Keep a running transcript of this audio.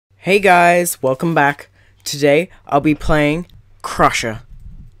Hey guys, welcome back. Today I'll be playing CrusheR.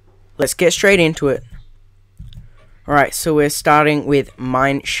 Let's get straight into it. Alright, so we're starting with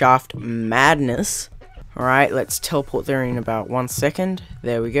Mineshaft Madness. Alright, let's teleport there in about 1 second.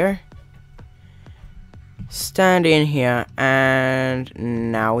 There we go. Stand in here and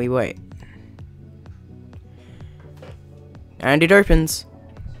now we wait. And it opens.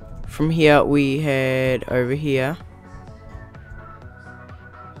 From here we head over here.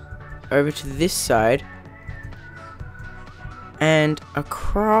 Over to this side and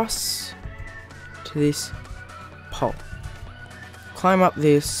across to this pole. Climb up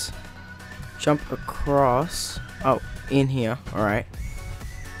this, jump across. Oh, in here. Alright.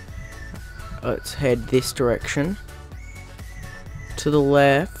 Let's head this direction. To the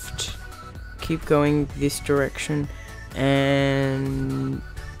left. Keep going this direction. And...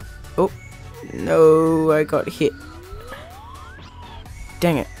 oh, no, I got hit.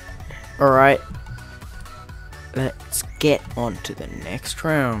 Dang it. Alright, let's get on to the next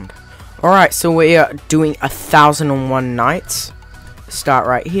round. Alright, so we are doing 1001 nights. Start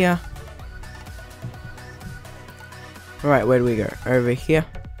right here. Alright, where do we go? Over here.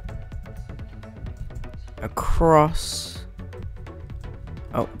 Across.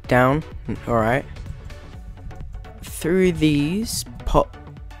 Oh, down. Alright. Through these. Pop.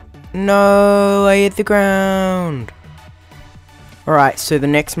 No, I hit the ground. Alright, so the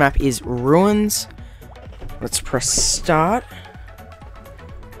next map is Ruins. Let's press start.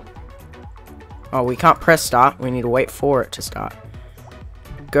 Oh, we can't press start. We need to wait for it to start.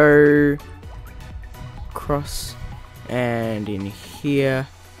 Go cross and in here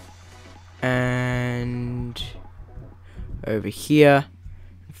and over here.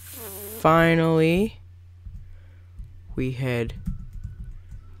 Finally, we head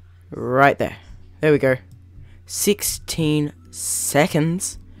right there. There we go. 16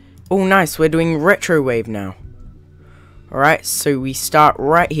 seconds. Oh nice, we're doing retro wave now. Alright, so we start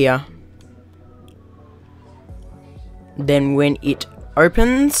right here. Then when it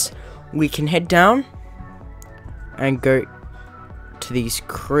opens, we can head down and go to these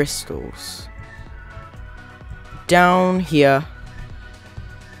crystals. Down here.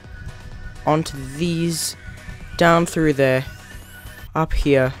 Onto these. Down through there. Up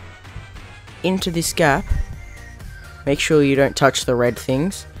here. Into this gap. Make sure you don't touch the red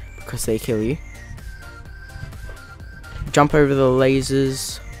things, because they kill you. Jump over the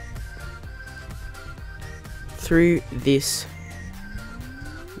lasers. Through this,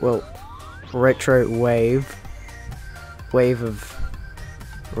 well, retro wave. Wave of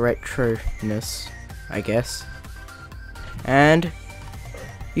retroness, I guess. And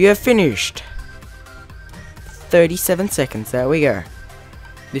you have finished. 37 seconds, there we go.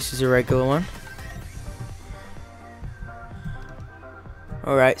 This is a regular one.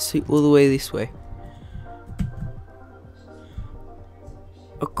 Alright, so all the way this way.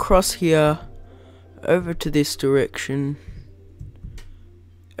 Across here. Over to this direction.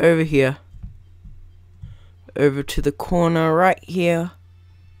 Over here. Over to the corner right here.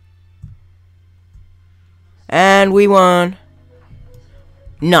 And we won.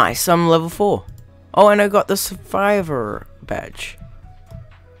 Nice, I'm level 4. Oh, and I got the survivor badge.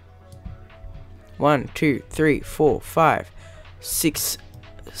 1, 2, 3, 4, 5, 6,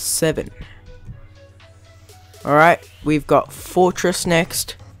 7. Alright, we've got Fortress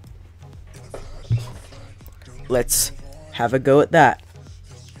next. Let's have a go at that.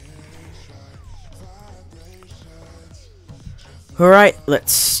 Alright,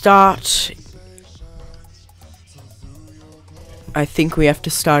 let's start. I think we have to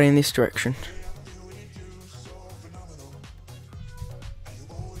start in this direction.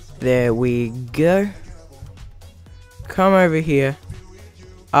 There we go. Come over here.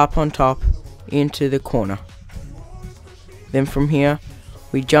 Up on top, into the corner. Then from here,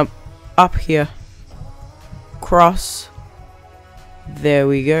 we jump up here, cross, there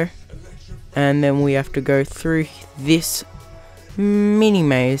we go, and then we have to go through this mini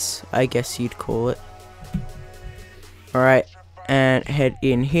maze, I guess you'd call it. Alright, and head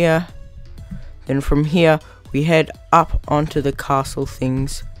in here. Then from here, we head up onto the castle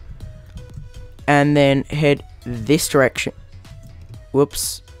things, and then head this direction.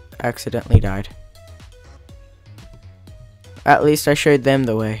 Whoops, accidentally died. At least I showed them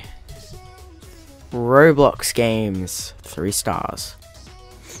the way. Roblox games, 3 stars.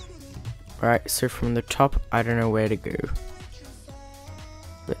 Right, so from the top, I don't know where to go.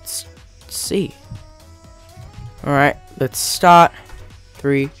 Let's see. Alright, let's start.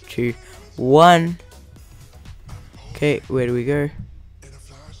 3, 2, 1. Okay, where do we go?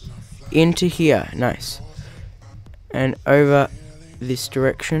 Into here, nice. And over this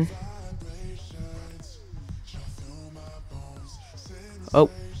direction. Oh,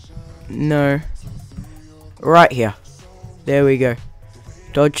 no. Right here. There we go.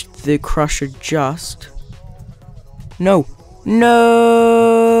 Dodged the crusher just. No.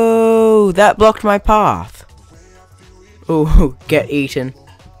 No! That blocked my path. Oh, get eaten.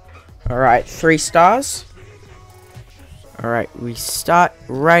 Alright, 3 stars. Alright, we start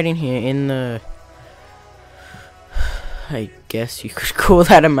right in here in the... I guess you could call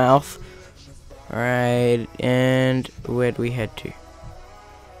that a mouth. Alright, and where do we head to?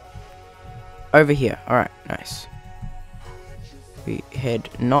 Over here. Alright, nice. We head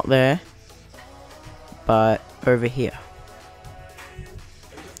not there, but over here.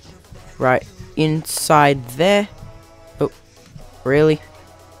 Right inside there. Oh, really?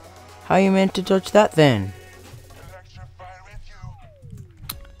 How you meant to dodge that then?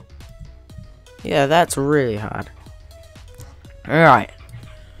 Yeah, that's really hard. Alright.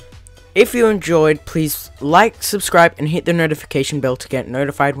 If you enjoyed, please like, subscribe, and hit the notification bell to get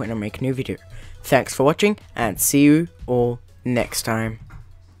notified when I make a new video. Thanks for watching, and see you all next time.